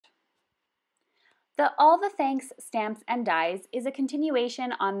The All the Thanks stamps and dies is a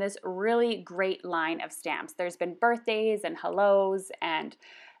continuation on this really great line of stamps. There's been birthdays and hellos and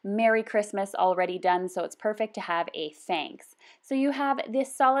Merry Christmas already done, so it's perfect to have a thanks. So you have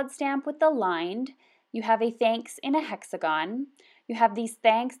this solid stamp with the lined, you have a thanks in a hexagon, you have these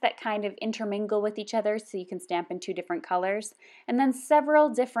thanks that kind of intermingle with each other so you can stamp in two different colors, and then several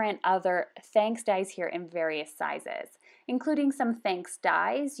different other thanks dies here in various sizes, including some thanks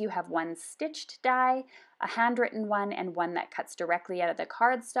dies. You have one stitched die, a handwritten one, and one that cuts directly out of the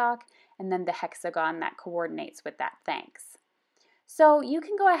cardstock, and then the hexagon that coordinates with that thanks. So you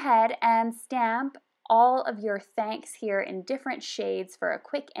can go ahead and stamp all of your thanks here in different shades for a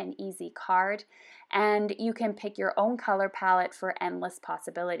quick and easy card, and you can pick your own color palette for endless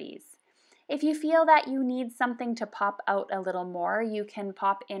possibilities. If you feel that you need something to pop out a little more, you can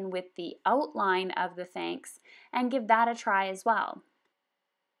pop in with the outline of the thanks and give that a try as well.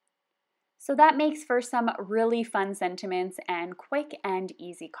 So that makes for some really fun sentiments and quick and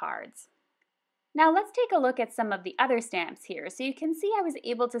easy cards. Now let's take a look at some of the other stamps here. So you can see I was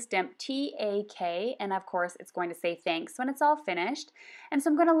able to stamp TAK, and of course it's going to say thanks when it's all finished. And so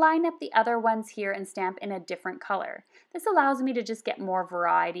I'm going to line up the other ones here and stamp in a different color. This allows me to just get more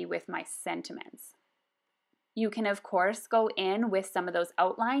variety with my sentiments. You can of course go in with some of those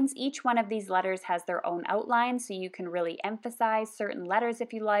outlines. Each one of these letters has their own outline, so you can really emphasize certain letters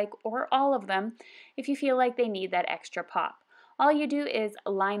if you like, or all of them if you feel like they need that extra pop. All you do is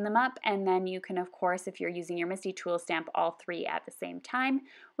line them up, and then you can, of course, if you're using your MISTI tool, stamp all three at the same time,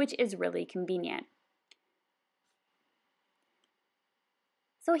 which is really convenient.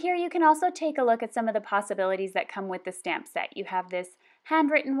 So here you can also take a look at some of the possibilities that come with the stamp set. You have this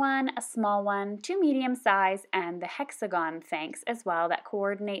handwritten one, a small one, two medium size, and the hexagon thanks as well that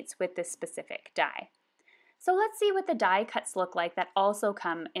coordinates with this specific die. So let's see what the die cuts look like that also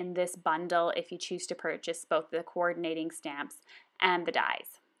come in this bundle if you choose to purchase both the coordinating stamps and the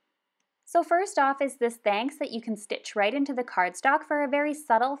dies. So first off is this thanks that you can stitch right into the cardstock for a very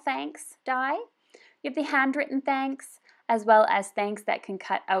subtle thanks die. You have the handwritten thanks, as well as thanks that can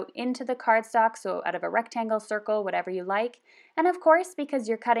cut out into the cardstock, so out of a rectangle, circle, whatever you like. And of course, because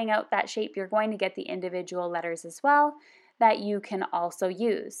you're cutting out that shape, you're going to get the individual letters as well that you can also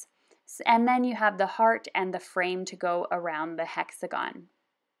use. And then you have the heart and the frame to go around the hexagon.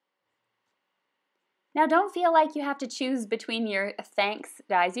 Now don't feel like you have to choose between your thanks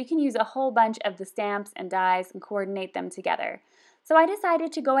dies. You can use a whole bunch of the stamps and dies and coordinate them together. So I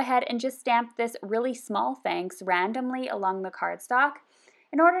decided to go ahead and just stamp this really small thanks randomly along the cardstock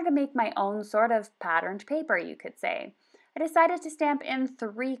in order to make my own sort of patterned paper, you could say. I decided to stamp in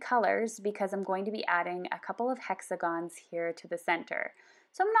 3 colors because I'm going to be adding a couple of hexagons here to the center.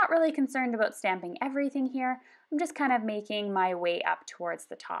 So I'm not really concerned about stamping everything here. I'm just kind of making my way up towards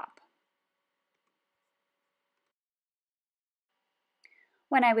the top.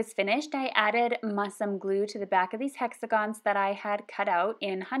 When I was finished, I added some glue to the back of these hexagons that I had cut out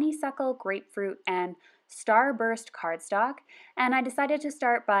in honeysuckle, grapefruit, and starburst cardstock, and I decided to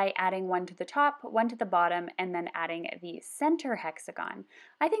start by adding one to the top, one to the bottom, and then adding the center hexagon.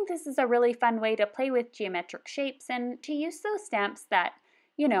 I think this is a really fun way to play with geometric shapes and to use those stamps that,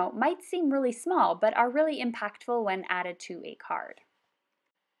 you know, might seem really small but are really impactful when added to a card.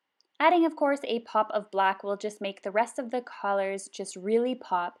 Adding, of course, a pop of black will just make the rest of the colors just really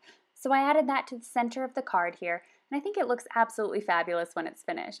pop. So I added that to the center of the card here, and I think it looks absolutely fabulous when it's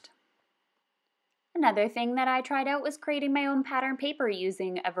finished. Another thing that I tried out was creating my own pattern paper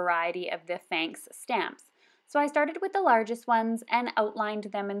using a variety of the thanks stamps. So I started with the largest ones and outlined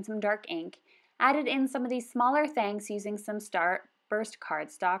them in some dark ink, added in some of these smaller thanks using some starburst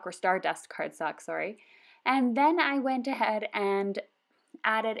cardstock, or stardust cardstock, sorry, and then I went ahead and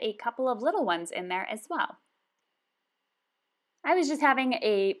added a couple of little ones in there as well. I was just having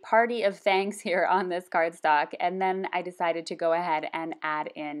a party of thanks here on this cardstock, and then I decided to go ahead and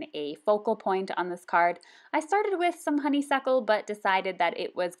add in a focal point on this card. I started with some honeysuckle but decided that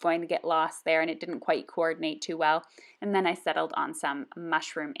it was going to get lost there and it didn't quite coordinate too well, and then I settled on some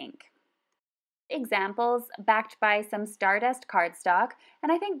mushroom ink. Examples backed by some stardust cardstock,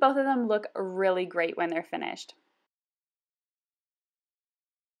 and I think both of them look really great when they're finished.